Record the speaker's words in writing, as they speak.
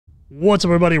What's up,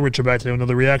 everybody? Richard back to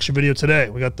another reaction video. Today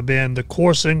we got the band The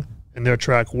Coursing and their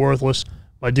track Worthless.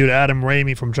 My dude Adam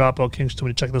Ramey from Dropout Kings told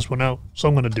me to check this one out, so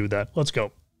I'm going to do that. Let's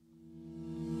go.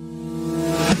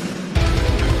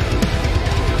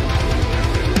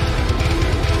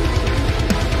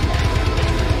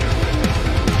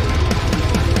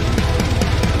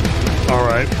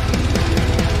 Alright.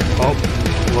 Oh,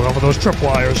 look out for those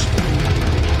tripwires.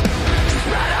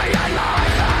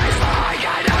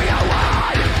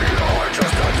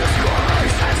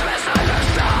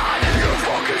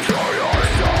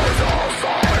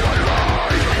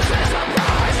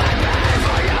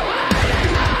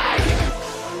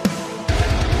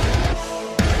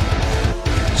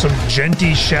 Some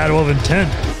genty Shadow of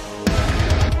Intent.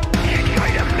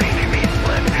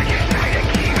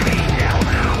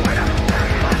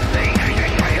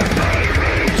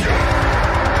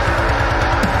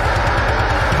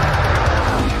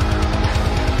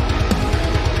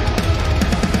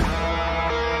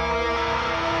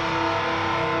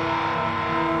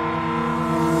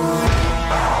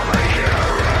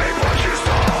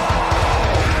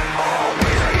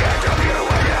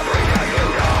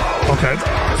 Okay.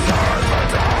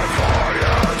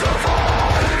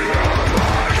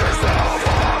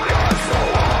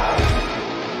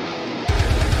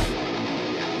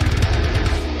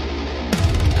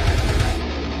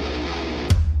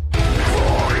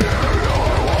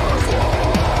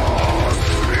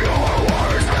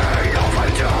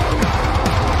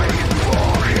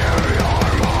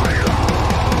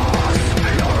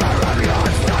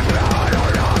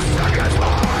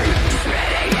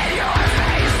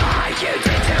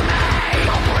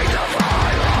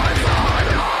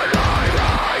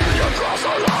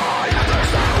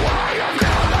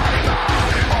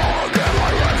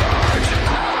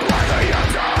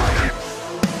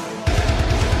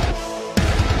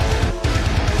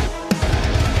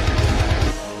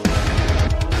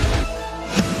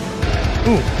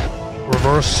 Ooh,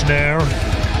 reverse snare.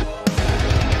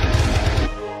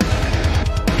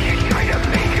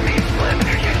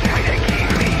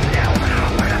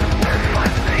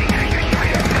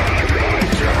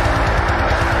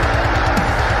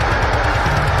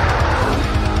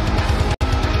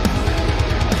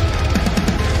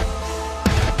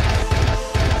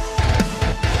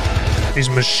 These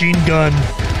machine gun.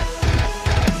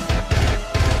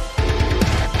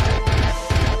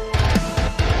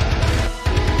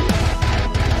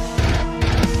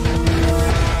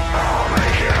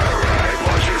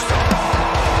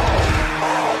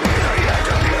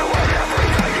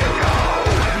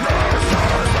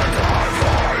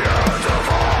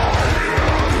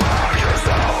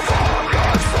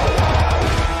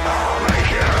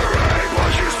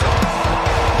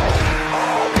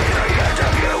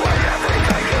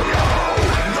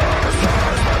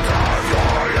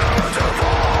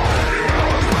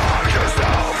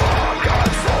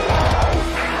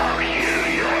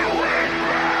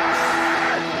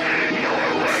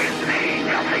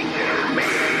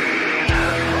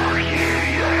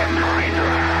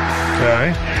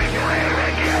 Okay.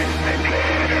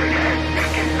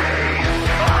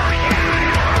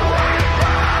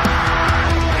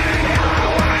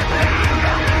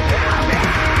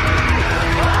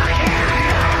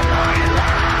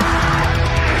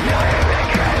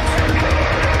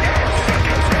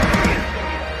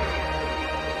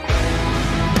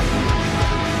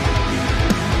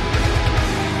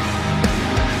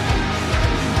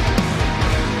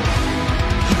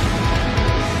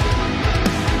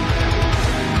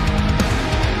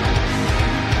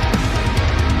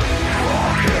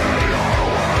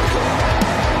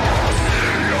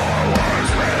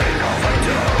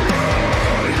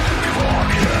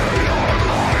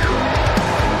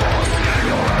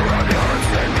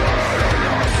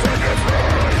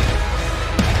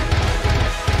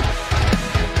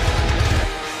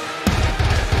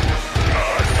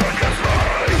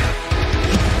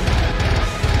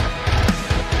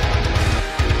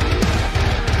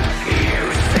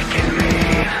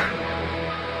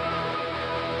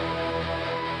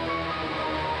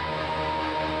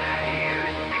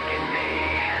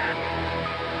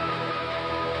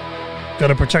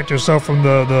 Gotta protect yourself from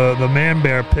the man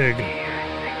bear pig.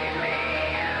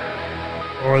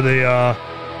 Or the,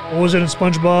 what was it in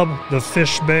SpongeBob? The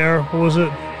fish bear? What was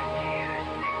it?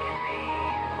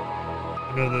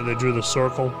 I know that they drew the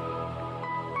circle.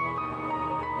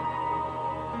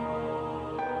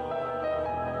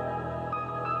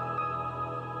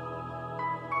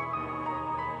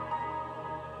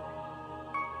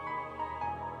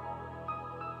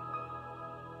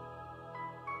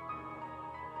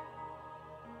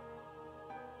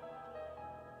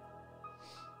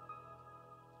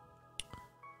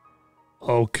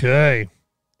 Okay.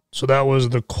 So that was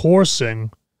The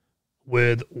Coursing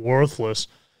with Worthless.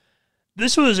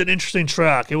 This was an interesting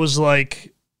track. It was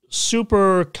like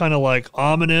super kind of like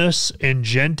ominous and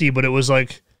genty, but it was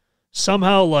like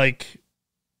somehow like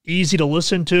easy to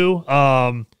listen to.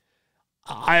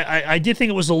 I did think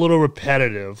it was a little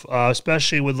repetitive,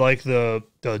 especially with like the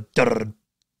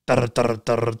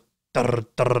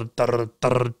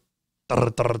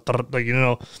like, you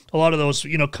know, a lot of those,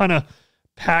 you know, kind of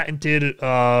patented,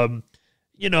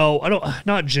 you know,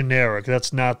 not generic,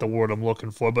 that's not the word I'm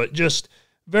looking for, but just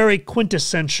very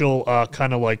quintessential,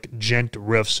 kind of like gent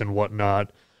riffs and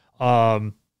whatnot.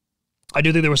 I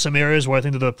do think there were some areas where I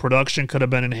think that the production could have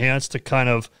been enhanced to kind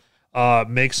of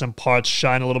make some parts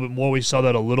shine a little bit more. We saw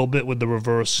that a little bit with the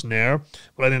reverse snare,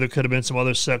 but I think there could have been some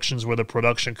other sections where the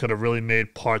production could have really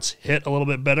made parts hit a little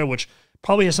bit better, which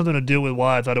probably has something to do with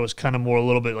why I thought it was kind of more a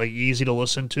little bit like easy to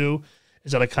listen to,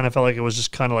 is that I kind of felt like it was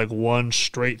just kind of like one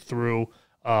straight through,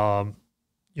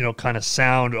 you know, kind of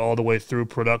sound all the way through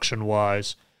production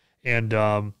wise. And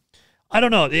I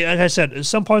don't know. Like I said,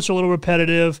 some parts are a little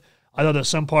repetitive. I thought that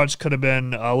some parts could have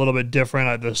been a little bit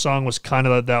different. The song was kind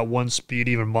of at that one speed,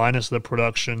 even minus the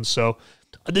production. So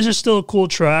this is still a cool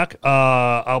track.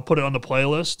 I'll put it on the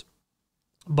playlist.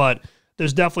 But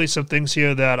there's definitely some things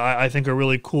here that I think are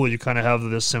really cool. You kind of have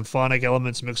the symphonic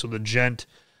elements mixed with the gent.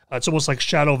 It's almost like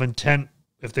Shadow of Intent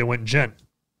if they went gent.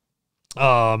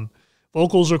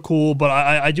 Vocals are cool, but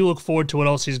I do look forward to what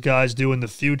else these guys do in the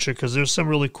future, because there's some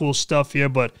really cool stuff here.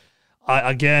 But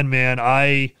again, man,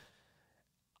 I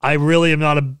really am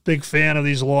not a big fan of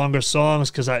these longer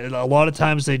songs, because a lot of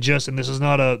times they just, and this is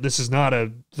not a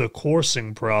the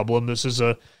coursing problem. This is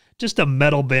just a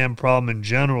metal band problem in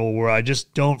general, where I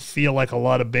just don't feel like a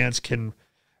lot of bands can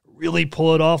really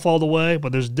pull it off all the way.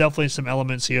 But there's definitely some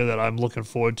elements here that I'm looking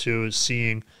forward to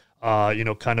seeing, you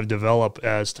know, kind of develop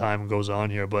as time goes on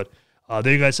here. But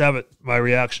there you guys have it. My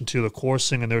reaction to The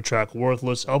Coursing and their track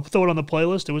Worthless. I'll throw it on the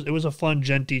playlist. It was a fun,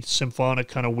 genty, symphonic,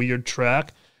 kind of weird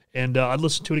track. And I'd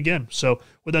listen to it again. So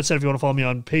with that said, if you want to follow me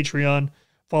on Patreon,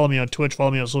 follow me on Twitch,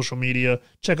 follow me on social media,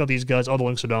 check out these guys. All the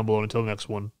links are down below. Until the next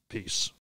one, peace.